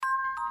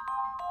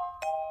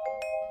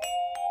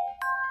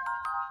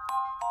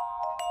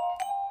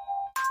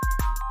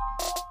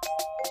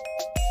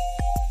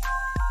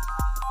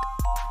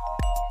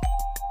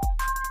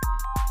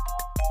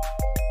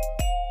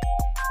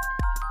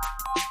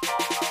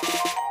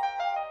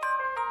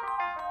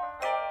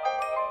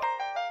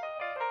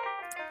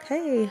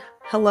Hey,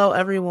 hello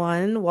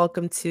everyone.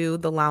 Welcome to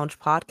the Lounge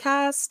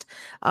Podcast.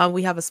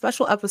 We have a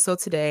special episode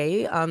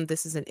today.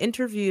 This is an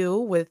interview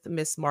with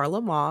Miss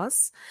Marla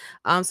Moss.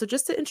 So,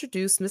 just to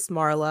introduce Miss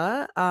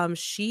Marla,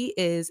 she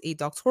is a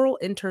doctoral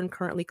intern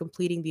currently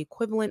completing the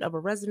equivalent of a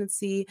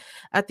residency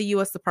at the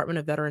U.S. Department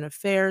of Veteran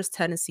Affairs,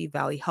 Tennessee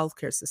Valley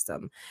Healthcare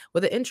System,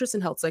 with an interest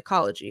in health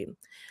psychology.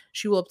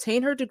 She will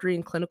obtain her degree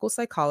in clinical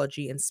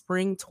psychology in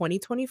spring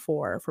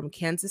 2024 from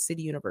Kansas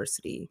City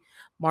University.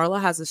 Marla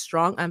has a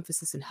strong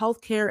emphasis in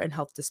healthcare and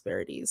health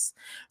disparities.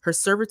 Her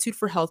servitude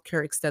for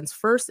healthcare extends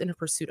first in her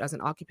pursuit as an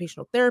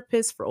occupational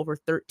therapist for over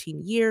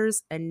 13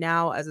 years and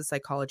now as a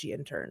psychology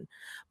intern.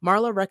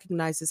 Marla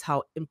recognizes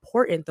how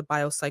important the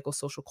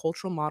biopsychosocial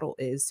cultural model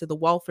is to the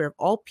welfare of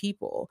all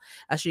people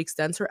as she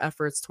extends her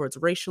efforts towards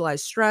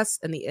racialized stress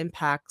and the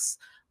impacts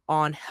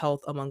on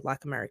health among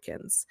Black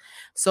Americans.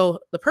 So,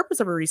 the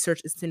purpose of her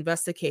research is to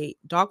investigate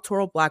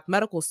doctoral Black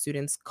medical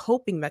students'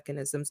 coping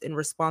mechanisms in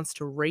response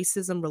to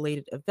racism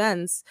related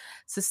events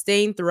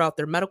sustained throughout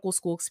their medical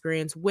school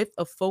experience, with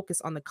a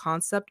focus on the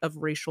concept of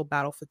racial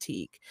battle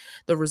fatigue.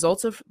 The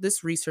results of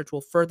this research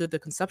will further the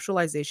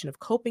conceptualization of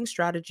coping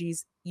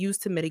strategies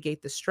used to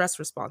mitigate the stress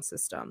response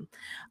system.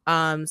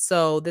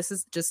 So, this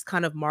is just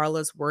kind of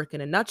Marla's work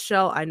in a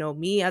nutshell. I know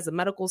me as a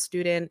medical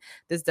student,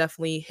 this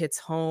definitely hits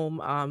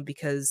home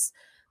because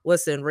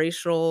listen,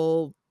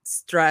 racial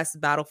stress,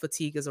 battle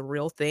fatigue is a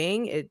real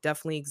thing. It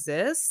definitely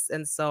exists.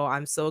 And so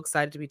I'm so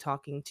excited to be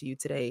talking to you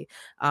today,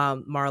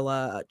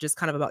 Marla, just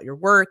kind of about your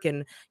work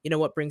and,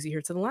 what brings you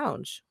here to the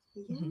lounge.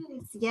 Mhm.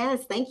 Yes,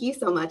 yes. Thank you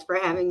so much for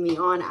having me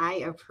on. I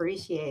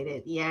appreciate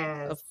it.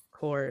 Yes. Of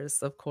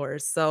course, of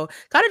course. So,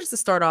 kind of just to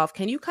start off,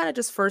 can you kind of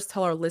just first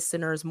tell our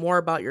listeners more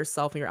about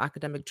yourself and your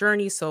academic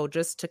journey? So,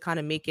 just to kind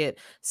of make it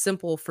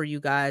simple for you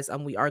guys,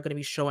 we are going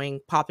to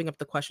be popping up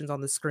the questions on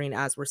the screen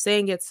as we're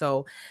saying it.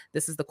 So,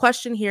 this is the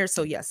question here.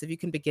 So, yes, if you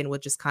can begin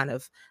with just kind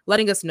of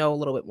letting us know a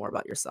little bit more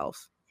about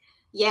yourself.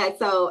 Yeah,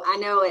 so I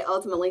know it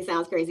ultimately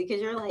sounds crazy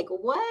because you're like,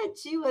 what?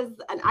 She was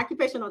an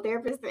occupational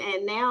therapist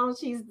and now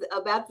she's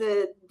about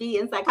to be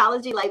in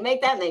psychology. Like,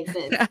 make that make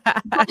sense.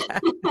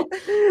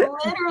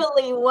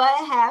 Literally, what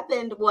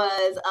happened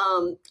was,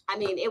 I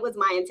mean, it was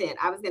my intent.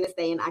 I was going to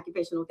stay in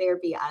occupational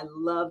therapy. I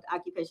loved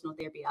occupational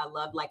therapy. I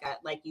loved, like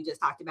you just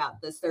talked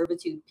about, the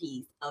servitude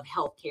piece of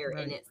healthcare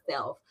in Right.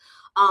 itself.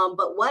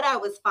 But what I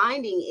was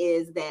finding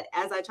is that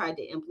as I tried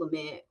to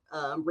implement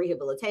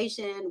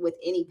rehabilitation with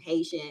any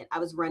patient, I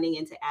was running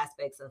into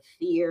aspects of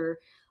fear,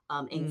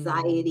 Mm,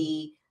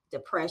 anxiety,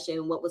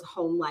 depression. What was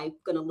home life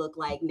going to look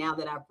like now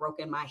that I've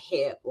broken my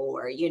hip?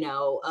 Or,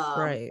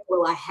 right.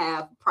 will I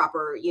have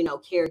proper,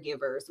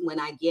 caregivers when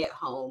I get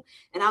home?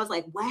 And I was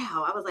like,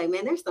 wow. I was like,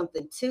 man, there's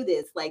something to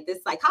this, like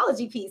this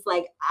psychology piece.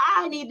 Like,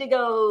 I need to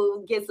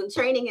go get some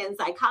training in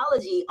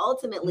psychology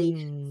ultimately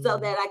so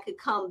Mm, that I could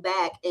come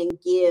back and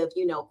give,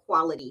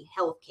 quality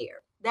health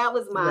care. That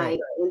was my right.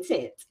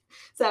 intent.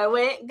 So I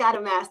went, got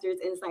a master's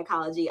in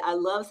psychology. I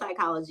love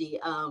psychology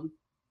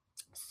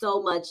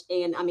so much.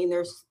 And I mean,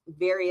 there's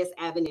various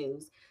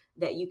avenues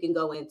that you can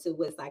go into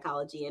with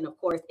psychology. And of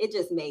course, it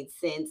just made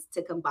sense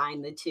to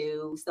combine the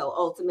two. So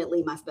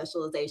ultimately, my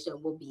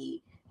specialization will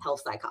be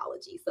health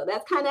psychology. So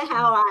that's kind of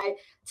how I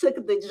took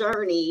the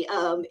journey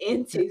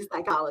into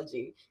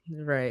psychology.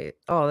 Right.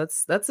 Oh,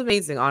 that's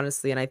amazing,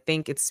 honestly. And I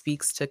think it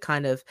speaks to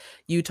kind of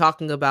you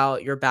talking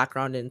about your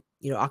background in,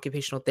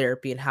 occupational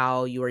therapy and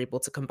how you were able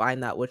to combine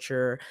that with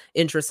your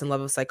interest and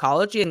love of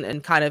psychology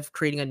and kind of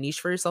creating a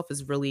niche for yourself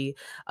is really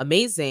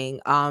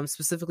amazing.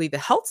 Specifically the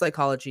health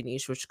psychology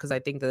niche, which because I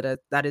think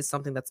that is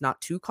something that's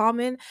not too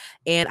common.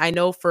 And I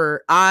know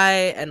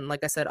and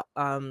like I said,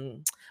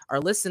 our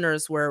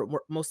listeners, where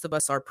most of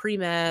us are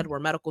pre-med, we're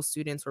medical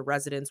students, we're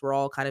residents, we're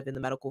all kind of in the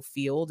medical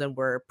field, and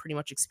we're pretty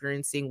much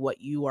experiencing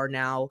what you are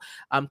now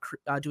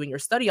doing your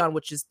study on,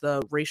 which is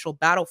the racial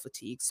battle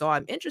fatigue. So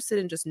I'm interested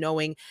in just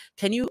knowing,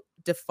 can you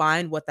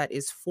define what that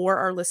is for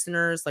our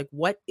listeners? Like,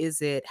 what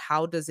is it?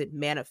 How does it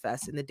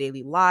manifest in the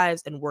daily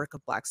lives and work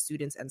of Black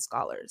students and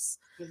scholars?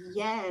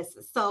 Yes.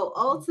 So Mhm.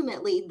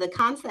 ultimately, the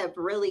concept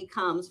really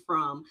comes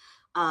from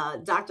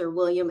Dr.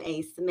 William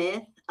A.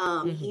 Smith.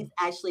 He's Mhm.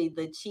 actually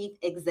the chief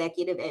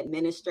executive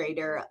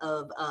administrator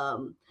of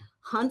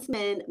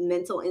Huntsman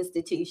Mental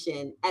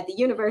Institution at the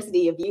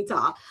University of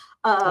Utah.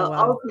 Oh,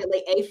 wow.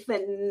 Ultimately, a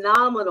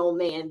phenomenal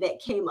man that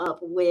came up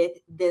with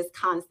this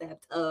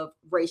concept of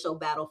racial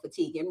battle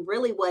fatigue. And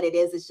really, what it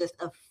is just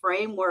a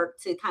framework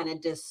to kind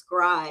of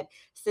describe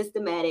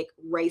systematic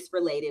race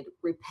related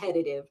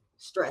repetitive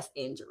stress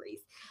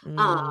injuries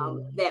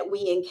Mm, that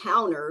we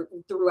encounter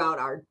throughout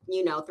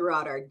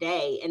our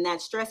day. And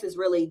that stress is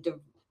really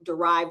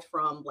derived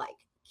from like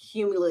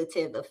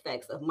cumulative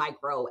effects of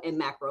micro and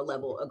macro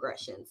level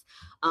aggressions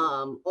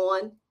on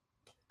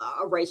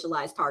a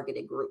racialized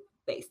targeted group,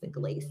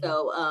 basically. Mm,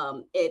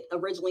 So it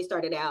originally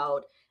started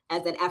out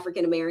as an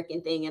African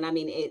American thing, and I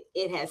mean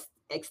it has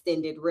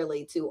extended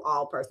really to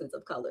all persons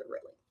of color,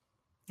 really.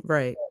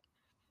 right.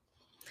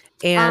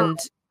 Um, And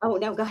oh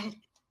no, go ahead.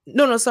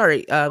 no, no,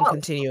 sorry. Oh,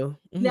 Continue.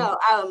 Mhm, no,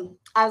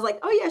 I was like,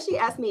 "Oh, yeah," she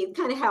asked me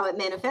kind of how it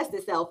manifests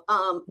itself.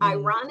 mm,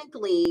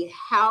 Ironically,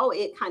 how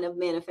it kind of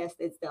manifests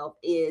itself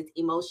is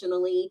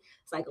emotionally,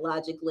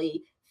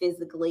 psychologically,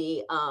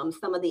 physically.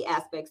 Some of the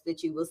aspects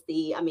that you will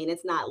see, I mean,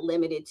 it's not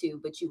limited to,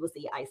 but you will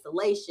see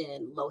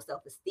isolation, low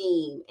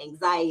self-esteem,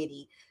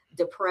 anxiety,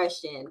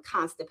 depression,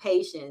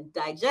 constipation,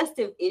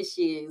 digestive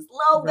issues,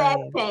 low back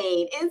right,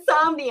 pain,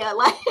 insomnia,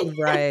 like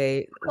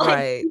right, like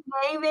right. you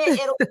name it,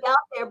 it'll be out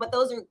there. But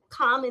those are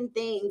common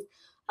things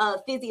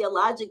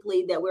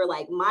physiologically that we're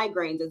like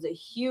migraines is a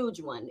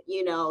huge one,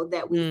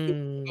 that we see,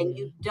 and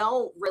you Mm,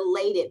 don't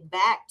relate it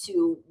back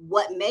to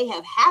what may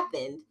have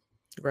happened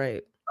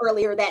right,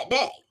 earlier that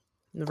day.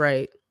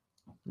 right.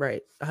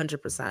 Right,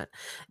 100%.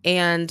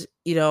 And,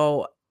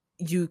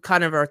 you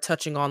kind of are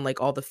touching on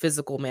like all the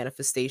physical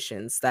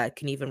manifestations that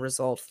can even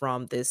result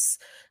from this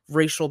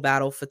racial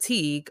battle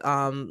fatigue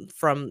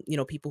from,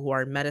 people who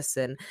are in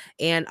medicine.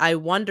 And I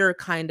wonder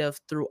kind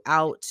of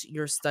throughout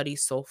your study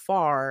so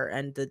far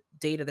and the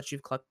data that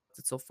you've collected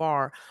so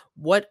far,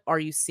 what are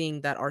you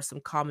seeing that are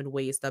some common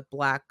ways that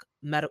Black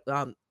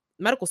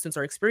medical students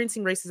are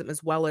experiencing racism,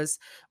 as well as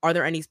are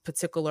there any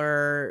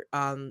particular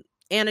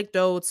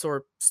anecdotes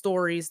or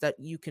stories that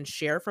you can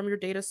share from your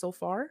data so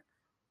far?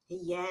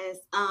 Yes.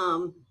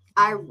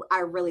 I Mhm. I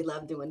really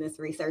love doing this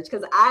research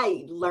because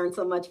I learned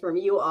so much from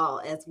you all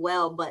as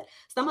well. But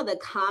some of the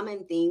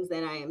common themes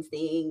that I am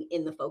seeing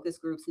in the focus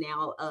groups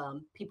now,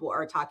 people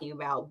are talking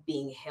about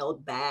being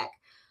held back,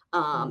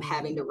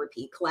 having Mm, to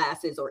repeat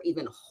classes or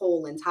even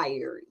whole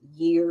entire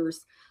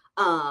years,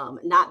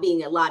 not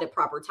being allotted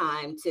proper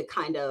time to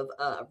kind of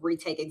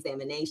retake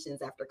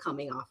examinations after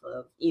coming off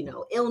of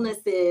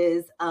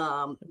illnesses.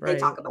 They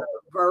talk right. about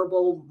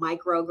verbal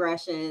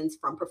microaggressions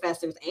from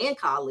professors and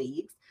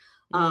colleagues,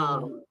 Mm,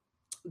 um,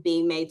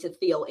 being made to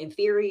feel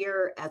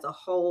inferior as a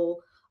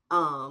whole.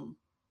 Um,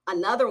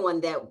 Another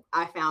one that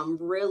I found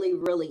really,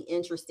 really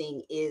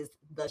interesting is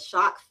the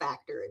shock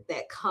factor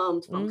that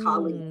comes from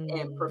colleagues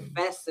and mm.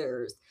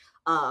 professors,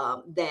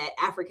 that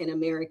African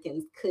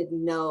Americans could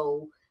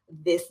know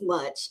this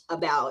much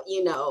about,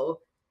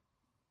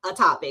 a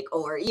topic,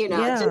 or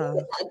Yeah,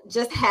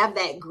 just have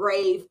that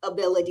grave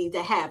ability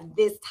to have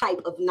this type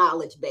of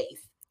knowledge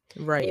base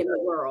in right. the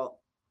world.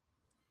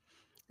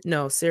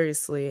 No,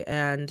 seriously,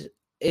 and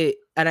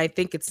I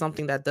think it's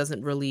something that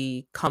doesn't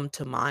really come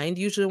to mind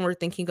usually when we're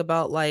thinking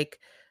about, like,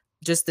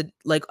 just the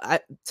like,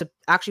 to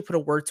actually put a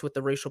word to it,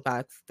 the racial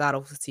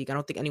battle fatigue. I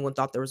don't think anyone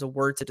thought there was a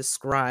word to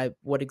describe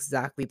what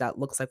exactly that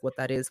looks like, what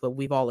that is, but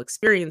we've all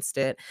experienced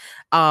it.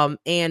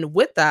 And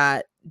with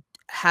that,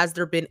 has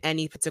there been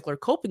any particular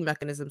coping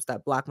mechanisms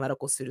that Black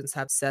medical students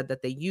have said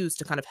that they use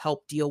to kind of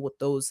help deal with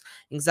those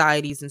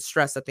anxieties and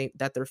stress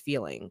that they're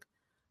feeling?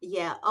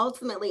 Yeah,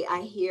 ultimately,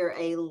 I hear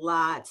a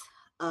lot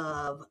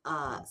of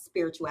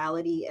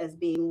spirituality as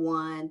being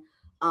one,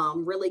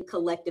 really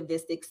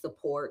collectivistic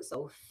support.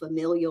 So,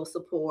 familial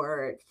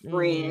support,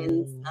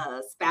 friends,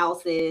 Mm,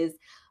 spouses,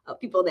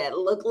 people that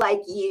look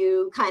like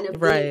you, kind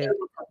of being right,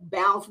 able to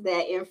bounce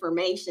that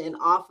information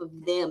off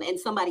of them, and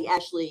somebody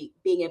actually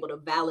being able to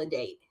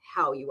validate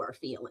how you are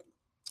feeling.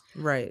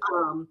 right.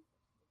 Um,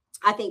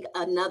 I think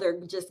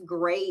another just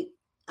great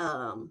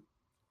um,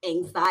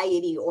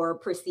 anxiety or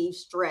perceived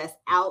stress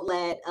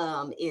outlet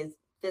is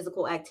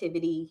physical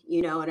activity.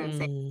 You know what I'm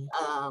saying? Mm,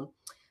 Um,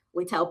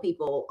 we tell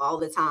people all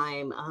the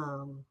time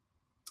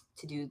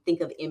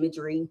think of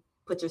imagery,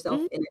 put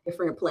yourself mhm, in a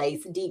different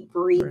place, deep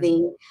right.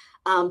 breathing,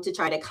 to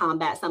try to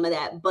combat some of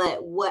that.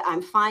 But what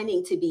I'm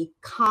finding to be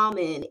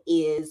common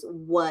is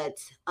what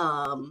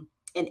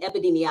an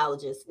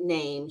epidemiologist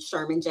named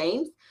Sherman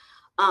James,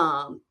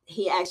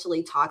 he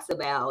actually talks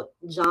about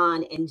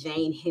John and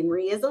Jane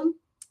Henryism.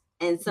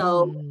 And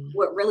so, Mm,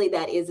 what really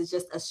that is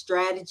just a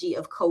strategy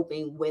of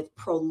coping with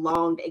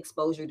prolonged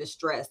exposure to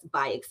stress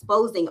by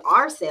exposing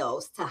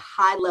ourselves to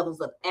high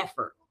levels of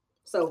effort.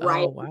 So,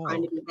 right, oh, I'm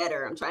trying to wow. be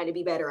better. I'm trying to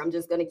be better. I'm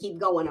just going to keep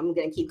going. I'm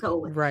going to keep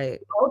going.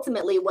 Right.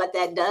 Ultimately, what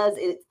that does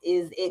is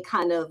it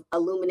kind of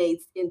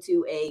illuminates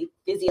into a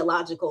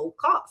physiological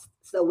cost.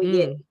 So, we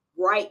get Mm,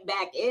 right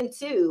back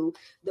into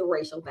the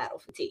racial battle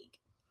fatigue.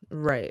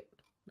 right.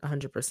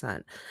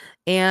 100%.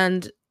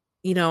 And,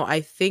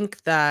 I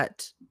think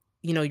that,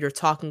 you're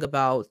talking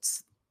about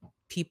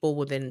people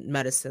within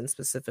medicine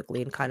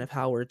specifically and kind of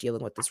how we're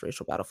dealing with this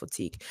racial battle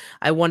fatigue.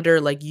 I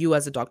wonder, like you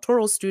as a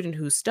doctoral student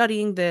who's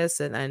studying this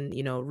and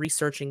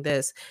researching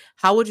this,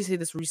 how would you say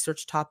this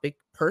research topic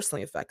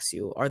personally affects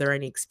you? Are there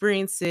any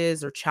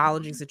experiences or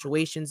challenging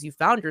situations you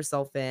found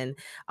yourself in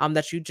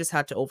that you just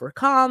had to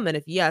overcome? And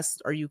if yes,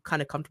 are you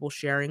kind of comfortable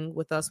sharing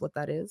with us what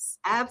that is?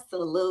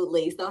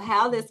 Absolutely. So,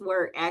 how Mm. this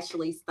work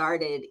actually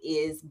started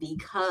is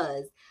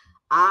because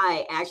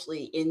I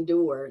actually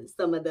endured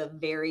some of the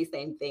very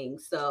same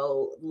things.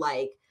 So,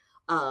 like,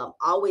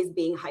 always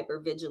being hyper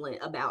vigilant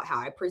about how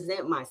I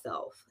present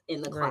myself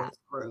in the Right.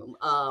 classroom.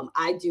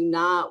 I do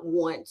not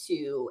want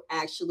to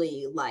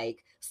actually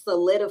like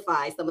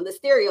solidify some of the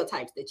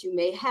stereotypes that you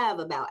may have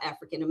about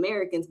African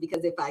Americans,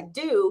 because if I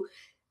do,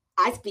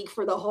 I speak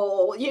for the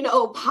whole,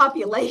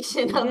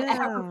 population of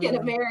African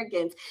Yeah.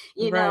 Americans,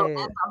 as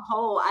Right. a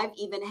whole. I've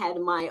even had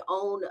my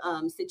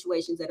own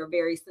situations that are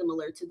very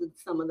similar to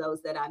some of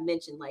those that I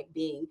mentioned, like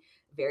being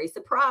very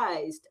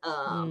surprised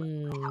on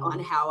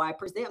Mm. how I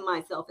present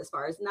myself as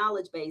far as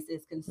knowledge base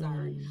is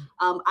concerned.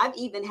 Mm. I've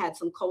even had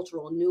some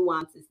cultural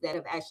nuances that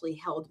have actually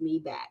held me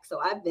back. So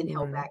I've been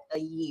held Right. back a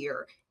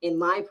year in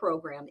my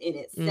program in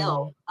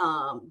itself,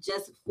 Mhm.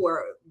 just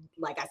for,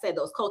 like I said,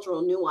 those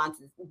cultural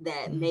nuances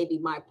that Mhm. maybe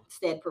my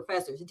said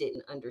professors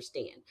didn't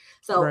understand.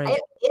 So Right.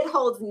 it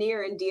holds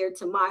near and dear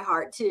to my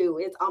heart too.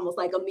 It's almost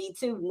like a Me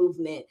Too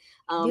movement,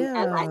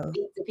 as I Yeah.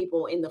 speak to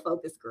people in the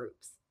focus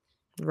groups.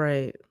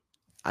 Right.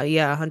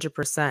 Yeah,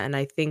 100%. And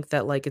I think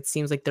that like it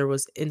seems like there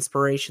was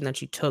inspiration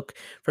that you took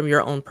from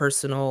your own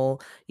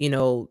personal,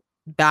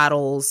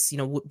 battles,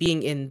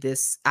 being in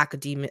this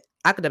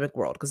academic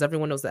world, because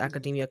everyone knows that Mhm.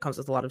 academia comes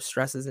with a lot of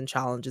stresses and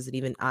challenges, and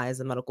even I as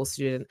a medical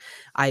student,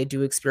 I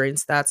do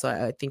experience that. So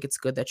I think it's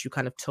good that you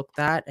kind of took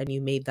that and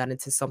you made that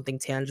into something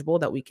tangible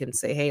that we can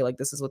say, hey, like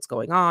this is what's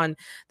going on,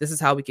 this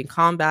is how we can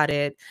combat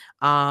it.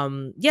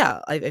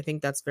 Yeah, I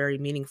think that's very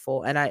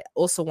meaningful. And I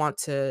also want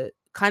to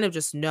kind of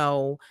just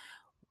know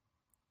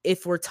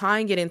if we're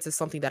tying it into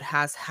something that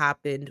has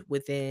happened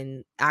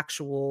within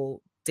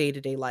actual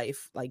day-to-day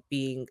life, like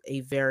being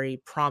a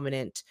very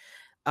prominent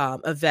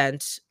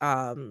event,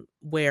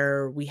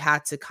 where we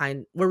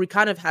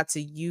kind of had to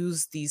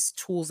use these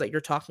tools that you're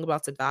talking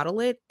about to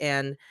battle it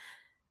and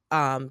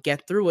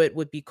get through it,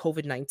 would be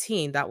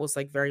COVID-19. That was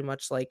like very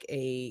much like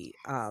a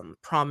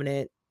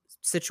prominent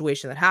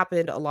situation that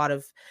happened. A lot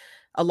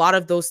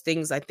of those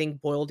things I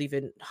think boiled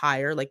even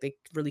higher, like they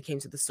really came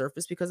to the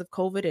surface because of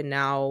COVID. And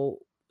now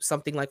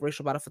something like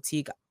racial battle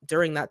fatigue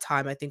during that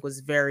time, I think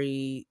was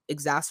very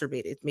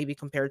exacerbated, maybe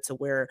compared to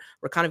where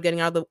we're kind of getting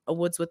out of the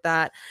woods with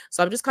that.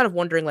 So I'm just kind of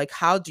wondering, like,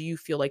 how do you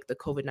feel like the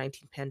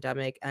COVID-19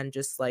 pandemic and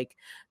just like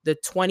the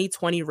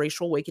 2020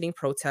 racial awakening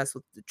protests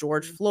with the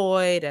George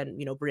Floyd and,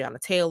 Breonna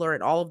Taylor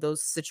and all of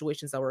those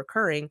situations that were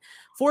occurring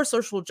for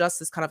social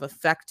justice kind of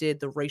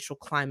affected the racial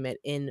climate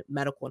in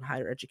medical and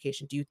higher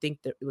education? Do you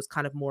think that it was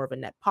kind of more of a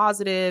net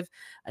positive,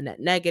 a net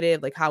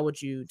negative? Like, how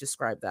would you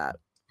describe that?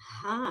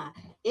 Huh.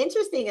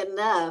 Interesting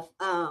enough,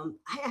 I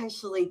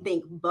actually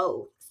think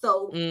both.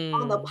 So,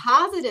 on the Mm,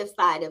 positive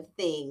side of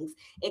things,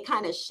 it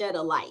kind of shed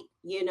a light,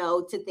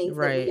 to things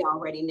that we right,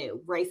 already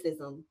knew.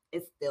 Racism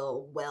is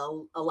still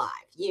well alive.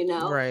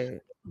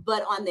 right.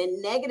 But on the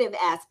negative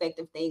aspect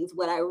of things,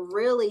 what I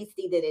really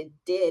see that it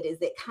did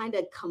is it kind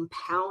of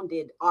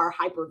compounded our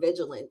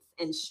hypervigilance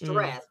and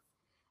Mm, stress,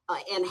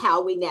 and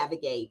how we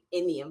navigate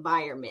in the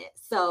environment.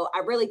 So I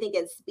really think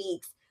it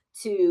speaks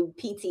to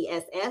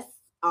PTSS,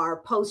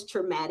 our post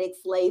traumatic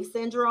slave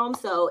syndrome.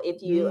 So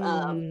if you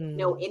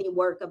know mm, any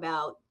work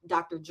about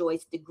Dr.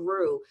 Joyce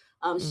DeGruy,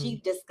 mm, she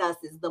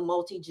discusses the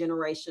multi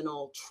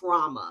generational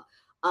trauma.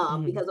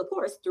 mhm. Because, of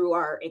course, through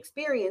our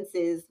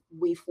experiences,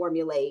 we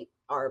formulate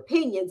our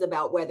opinions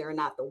about whether or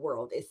not the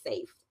world is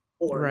safe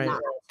or not.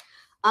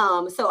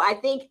 Right, So I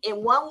think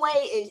in one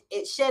way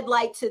it shed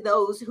light to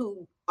those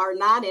who are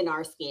not in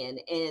our skin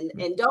and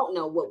mm, and don't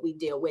know what we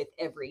deal with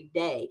every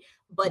day.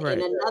 But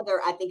in right,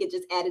 another, I think it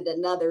just added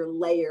another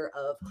layer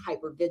of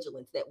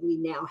hypervigilance that we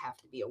now have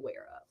to be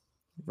aware of.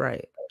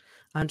 right.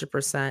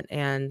 100%.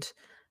 And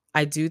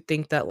I do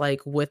think that,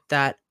 like, with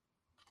that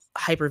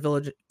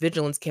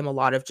vigilance came a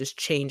lot of just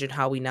change in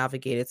how we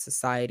navigated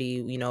society.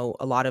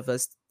 A lot of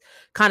us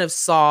kind of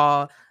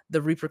saw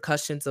the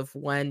repercussions of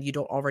when you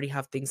don't already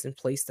have things in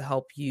place to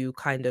help you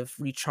kind of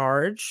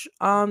recharge.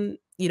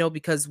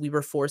 Because we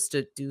were forced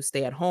to do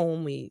stay at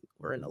home, we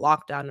were in a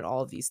lockdown and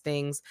all of these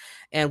things,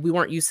 and we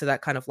weren't used to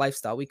that kind of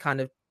lifestyle. We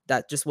kind of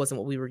That just wasn't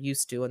what we were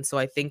used to. And so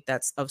I think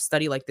that's a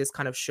study like this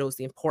kind of shows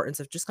the importance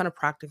of just kind of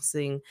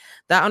practicing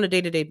that on a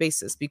day-to-day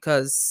basis,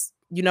 because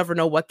you never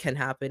know what can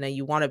happen, and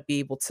you want to be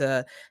able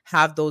to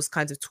have those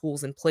kinds of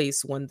tools in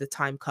place when the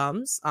time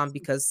comes,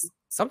 because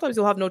sometimes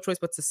you'll have no choice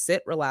but to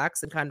sit,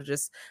 relax, and kind of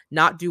just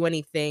not do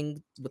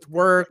anything with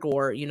work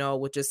or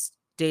with just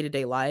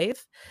day-to-day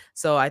life.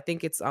 So I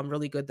think it's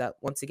really good that,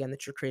 once again,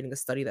 that you're creating a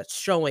study that's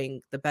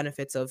showing the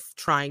benefits of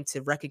trying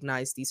to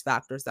recognize these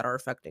factors that are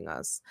affecting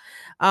us.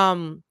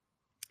 um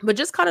but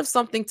just kind of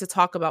something to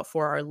talk about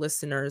for our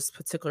listeners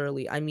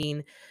particularly. I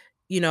mean,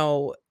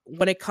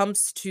 when it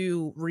comes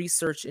to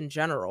research in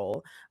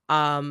general,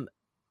 um,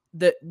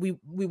 that we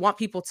want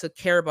people to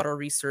care about our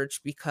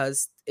research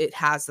because it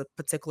has a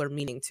particular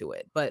meaning to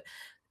it. But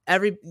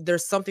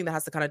there's something that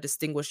has to kind of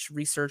distinguish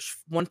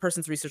one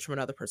person's research from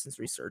another person's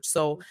research.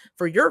 So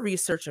for your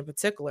research in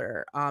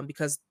particular,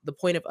 because the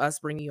point of us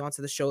bringing you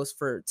onto the show is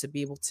for to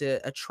be able to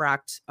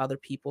attract other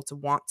people to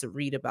want to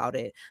read about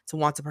it, to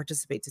want to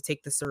participate, to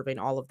take the survey and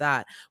all of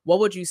that. What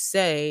would you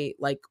say,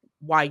 like,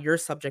 why your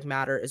subject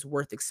matter is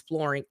worth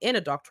exploring in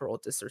a doctoral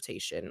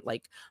dissertation.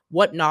 Like,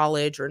 what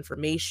knowledge or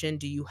information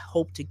do you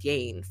hope to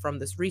gain from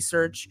this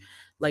research,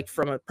 like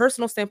from a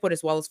personal standpoint,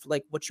 as well as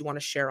like what you want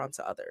to share on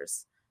to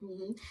others?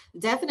 Mhm.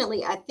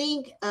 Definitely. I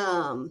think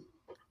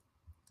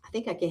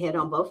I can hit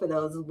on both of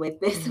those with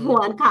this Hmm.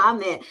 one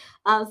comment.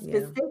 Yeah.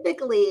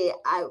 Specifically,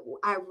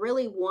 I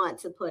really want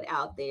to put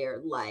out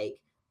there like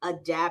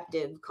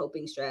adaptive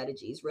coping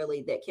strategies,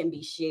 really that can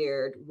be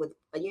shared with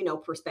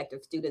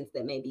prospective students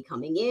that may be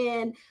coming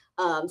in,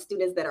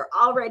 students that are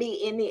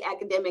already in the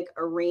academic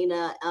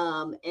arena,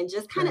 and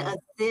just kind of Right.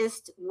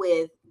 assist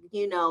with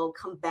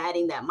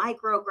combating that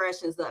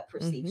microaggressions, that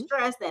perceived Hmm.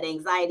 stress, that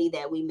anxiety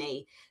that we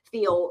may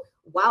feel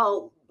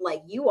while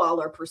like you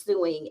all are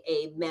pursuing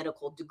a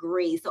medical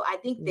degree. So I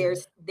think Yeah.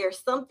 there's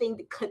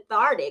something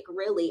cathartic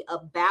really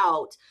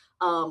about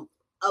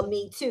a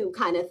me too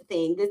kind of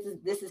thing.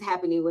 This is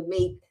happening with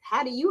me.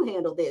 How do you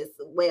handle this?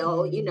 Well,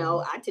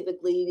 Mm. I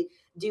typically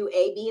do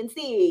A, B, and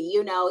C,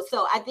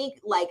 So I think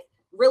like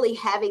really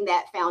having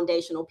that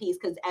foundational piece,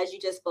 because as you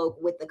just spoke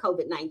with the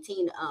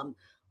COVID-19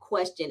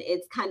 question,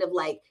 it's kind of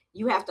like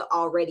you have to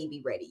already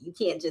be ready. You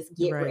can't just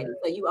get ready. Right.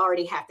 So you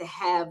already have to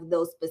have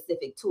those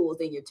specific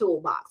tools in your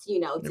toolbox, to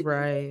be able to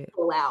Right.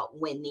 pull out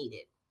when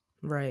needed.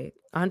 Right.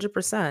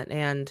 100%.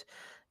 And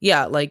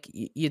yeah, like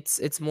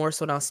it's more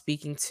so now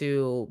speaking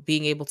to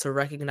being able to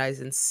recognize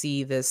and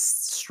see this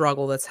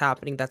struggle that's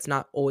happening that's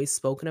not always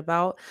spoken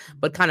about,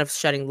 but Mhm. kind of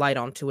shedding light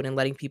onto it and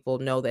letting people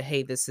know that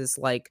hey, this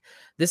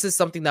is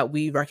something that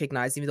we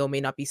recognize even though it may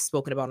not be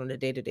spoken about on a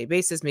day-to-day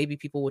basis. Maybe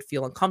people would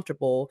feel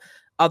uncomfortable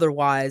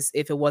otherwise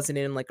if it wasn't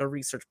in like a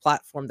research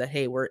platform that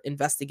hey, we're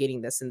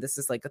investigating this and this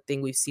is like a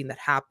thing we've seen that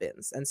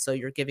happens. And so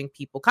you're giving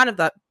people kind of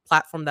that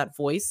platform, that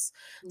voice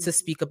to Mhm.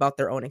 speak about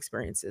their own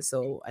experiences.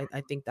 So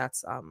I think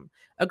that's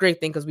a great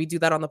thing because we do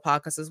that on the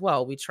podcast as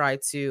well. We try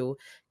to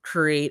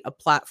create a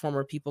platform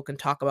where people can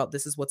talk about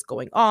this is what's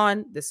going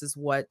on. This is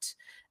what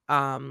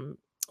um,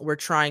 we're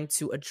trying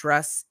to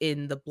address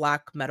in the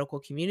Black medical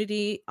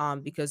community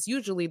because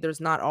usually there's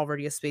not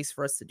already a space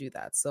for us to do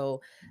that.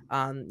 So,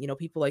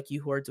 people like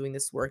you who are doing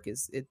this work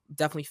is it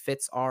definitely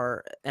fits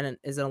our and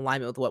is in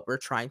alignment with what we're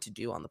trying to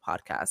do on the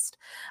podcast.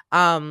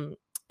 Um,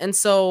 and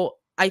so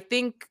I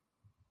think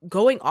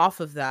going off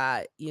of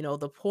that,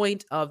 the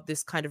point of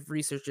this kind of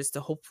research is to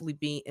hopefully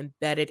be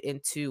embedded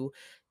into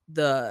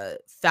the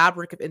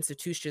fabric of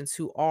institutions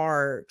who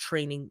are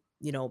training,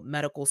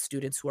 medical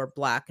students who are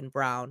Black and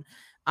brown.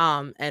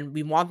 And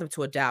we want them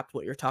to adapt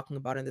what you're talking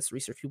about in this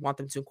research. We want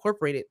them to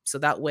incorporate it so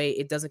that way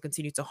it doesn't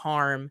continue to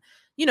harm,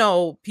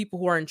 people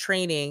who are in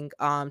training,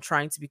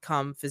 trying to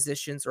become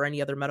physicians or any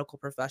other medical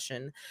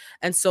profession.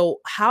 And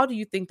so how do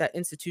you think that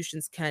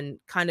institutions can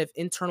kind of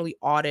internally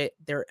audit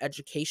their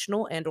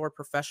educational and or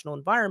professional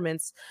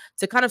environments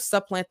to kind of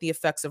supplant the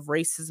effects of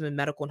racism in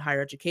medical and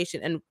higher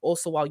education and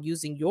also while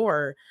using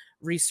your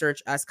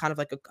research as kind of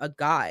like a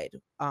guide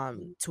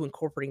to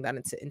incorporating that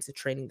into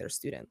training their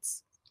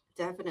students?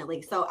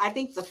 Definitely. So I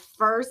think the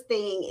first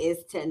thing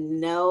is to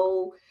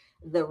know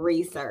the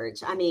research.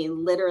 I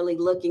mean, literally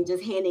looking,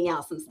 just handing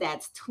out some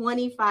stats.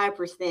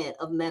 25%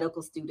 of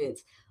medical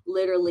students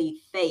literally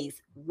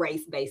face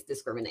race based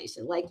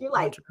discrimination. Like, you're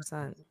like,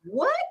 100%.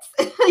 what?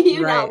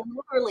 Right.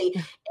 Literally.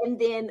 And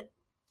then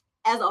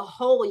as a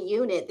whole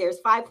unit,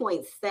 there's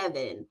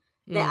 5.7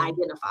 that Mm,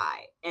 identify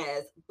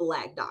as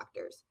Black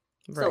doctors.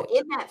 So right.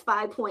 in that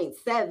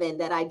 5.7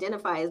 that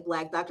identify as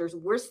Black doctors,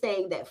 we're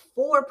saying that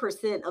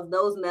 4% of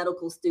those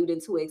medical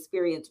students who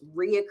experience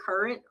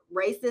reoccurrent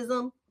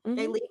racism,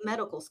 they Mhm. leave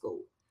medical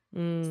school. So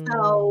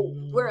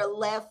Mm, we're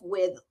left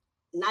with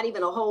not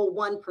even a whole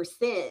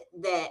 1%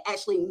 that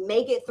actually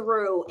make it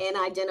through and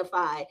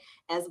identify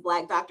as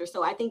Black doctors.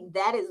 So I think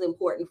that is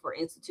important for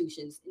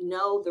institutions.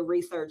 Know the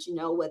research,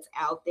 know what's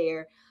out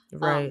there.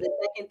 right. The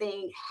second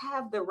thing,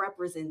 have the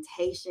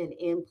representation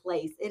in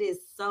place. It is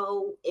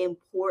so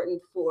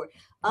important for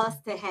us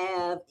to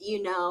have,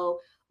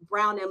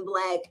 brown and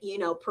Black,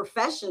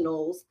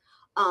 professionals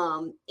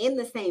in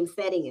the same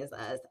setting as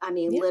us. I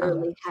mean, Yeah.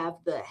 literally have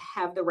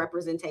the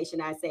representation.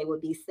 I say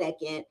would be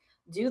second.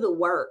 Do the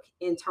work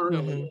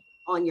internally Mhm.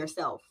 on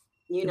yourself.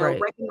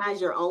 Right.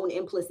 Recognize your own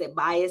implicit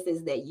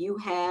biases that you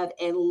have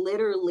and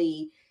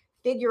literally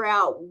figure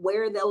out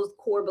where those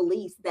core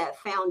beliefs, that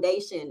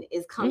foundation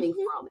is coming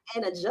Mhm. from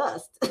and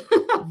adjust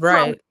from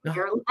Right.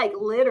 there, like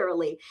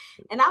literally.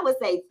 And I would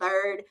say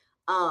third,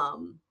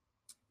 um,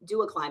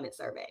 do a climate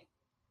survey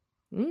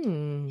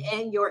Mm.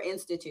 in your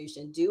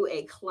institution. Do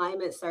a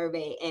climate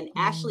survey and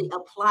actually Mm.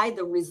 apply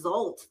the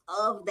results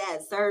of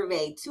that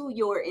survey to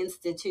your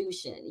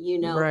institution.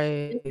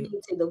 Right.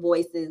 Listening to the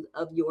voices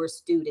of your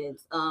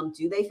students.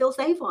 Do they feel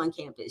safe on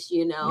campus?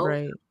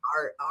 Right.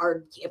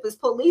 Are campus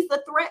police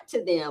a threat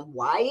to them?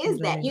 Why is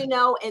that?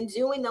 Right. And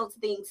doing those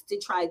things to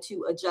try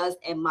to adjust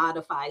and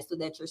modify so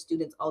that your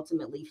students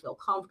ultimately feel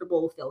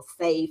comfortable, feel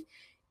safe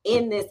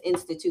in this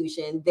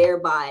institution,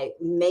 thereby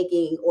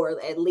making,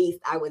 or at least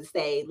I would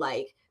say,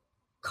 like,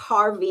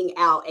 carving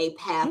out a Mm.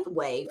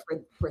 pathway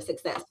for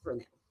success for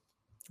them.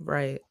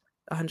 Right.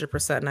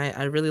 100%. And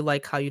I really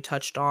like how you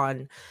touched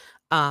on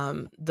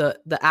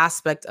the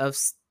aspect of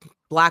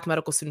Black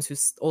medical students who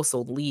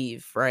also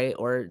leave, right,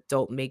 or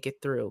don't make it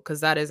through,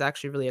 because that is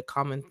actually really a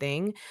common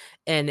thing,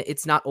 and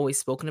it's not always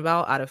spoken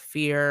about out of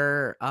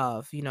fear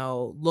of,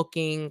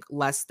 looking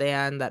less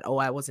than that. Oh,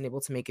 I wasn't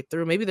able to make it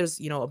through. Maybe there's,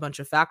 a bunch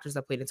of factors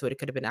that played into it. It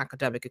could have been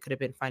academic, it could have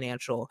been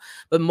financial,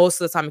 but most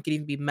of the time it could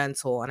even be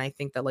mental. And I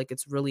think that like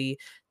it's really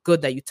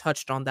good that you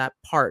touched on that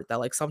part, that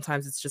like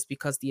sometimes it's just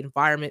because the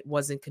environment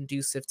wasn't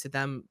conducive to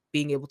them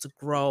being able to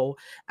grow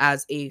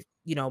as a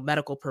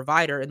medical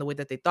provider in the way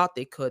that they thought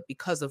they could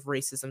because of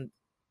racism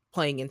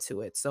playing into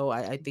it. So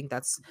I think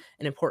that's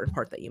an important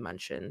part that you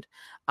mentioned.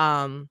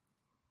 um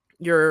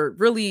you're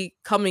really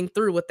coming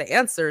through with the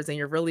answers, and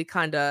you're really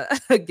kind of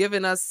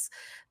giving us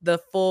the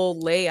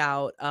full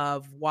layout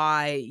of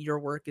why your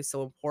work is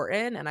so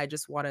important. And I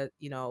just want to,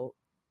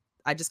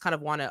 I just kind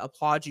of want to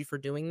applaud you for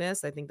doing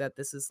this. I think that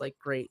this is like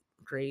great,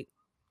 great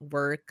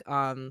work.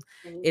 Thank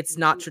It's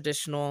not you.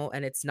 traditional,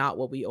 and it's not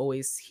what we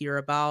always hear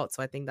about.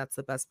 So I think that's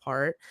the best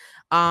part.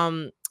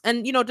 And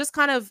just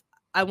kind of,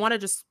 I want to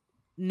just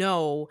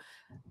know,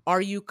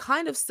 are you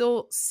kind of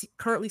still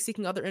currently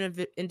seeking other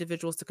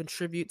individuals to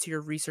contribute to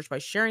your research by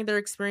sharing their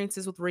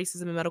experiences with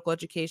racism in medical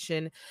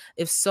education?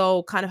 If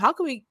so, kind of how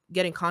can we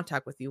get in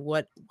contact with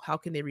you? How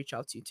can they reach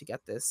out to you to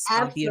get this,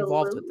 be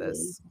involved with Absolutely.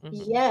 this? Hmm.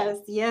 Yes,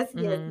 yes,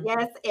 yes, Hmm.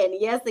 yes, and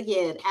yes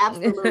again.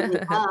 Absolutely.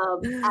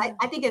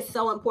 I think it's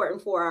so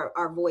important for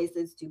our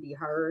voices to be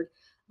heard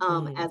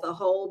Hmm. as a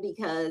whole,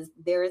 because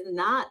there is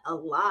not a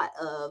lot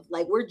of,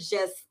 like, we're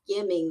just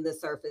skimming the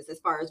surface as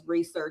far as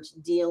research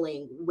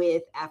dealing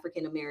with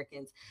African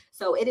Americans.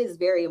 So it is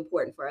very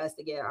important for us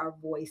to get our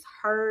voice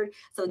heard.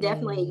 So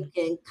definitely you Hmm.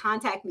 can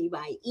contact me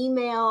by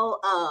email,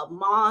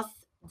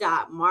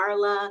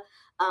 moss.marla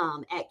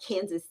at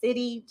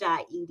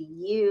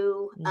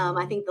kansascity.edu. I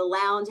Hmm. think the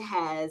lounge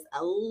has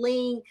a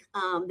link.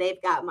 They've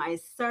got my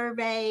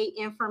survey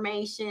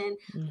information.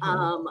 Hmm.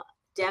 Um,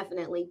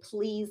 Definitely,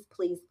 please,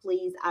 please,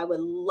 please. I would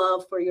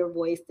love for your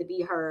voice to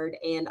be heard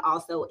and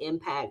also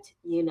impact,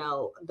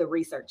 the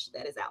research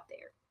that is out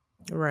there.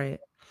 Right.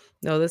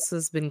 No, this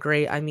has been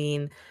great. I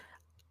mean,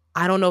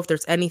 I don't know if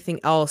there's anything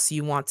else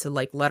you want to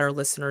like let our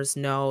listeners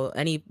know,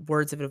 any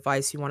words of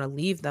advice you want to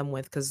leave them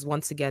with, because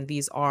once again,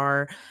 these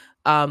are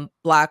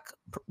Black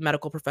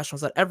medical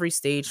professionals at every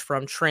stage,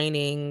 from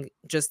training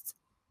just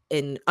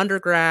in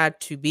undergrad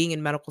to being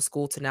in medical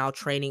school to now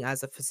training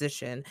as a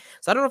physician.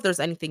 So I don't know if there's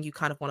anything you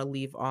kind of want to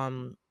leave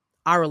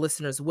our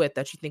listeners with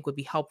that you think would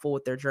be helpful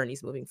with their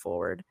journeys moving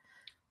forward.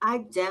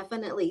 I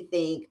definitely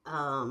think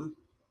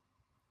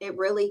it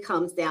really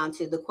comes down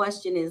to, the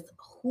question is,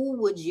 who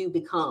would you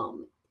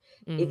become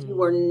if you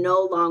were Mm,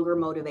 no longer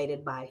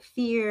motivated by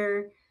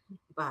fear,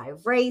 by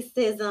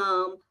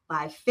racism,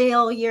 by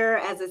failure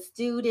as a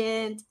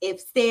student?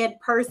 If said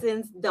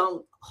persons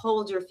don't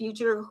hold your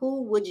future,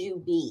 who would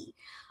you be?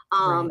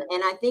 right.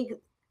 And I think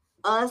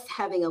us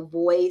having a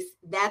voice,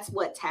 that's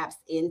what taps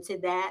into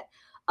that.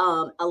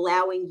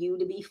 Allowing you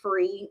to be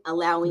free,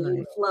 allowing you to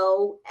Right.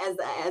 flow as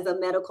a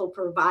medical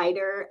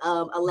provider,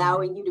 Mhm.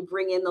 allowing you to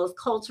bring in those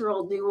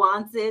cultural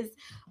nuances,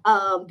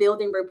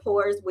 building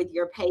rapport with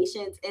your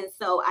patients. And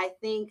so I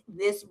think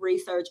this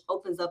research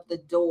opens up the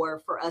door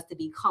for us to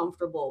be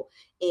comfortable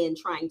in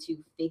trying to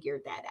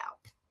figure that out.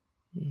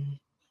 Mm.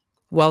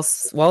 Well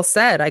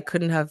said. I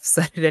couldn't have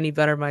said it any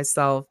better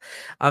myself.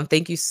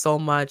 Thank you so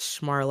much,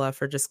 Marla,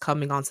 for just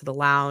coming onto the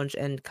lounge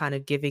and kind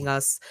of giving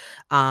us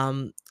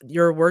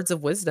your words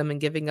of wisdom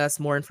and giving us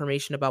more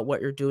information about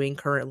what you're doing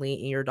currently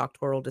in your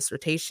doctoral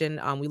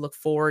dissertation. We look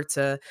forward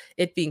to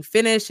it being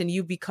finished and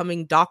you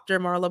becoming Dr.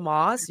 Marla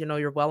Moss.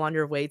 You're well on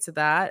your way to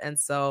that. And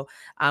so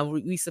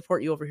we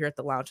support you over here at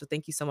the lounge. So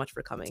thank you so much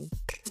for coming.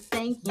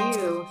 Thank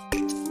you.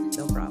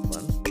 No problem.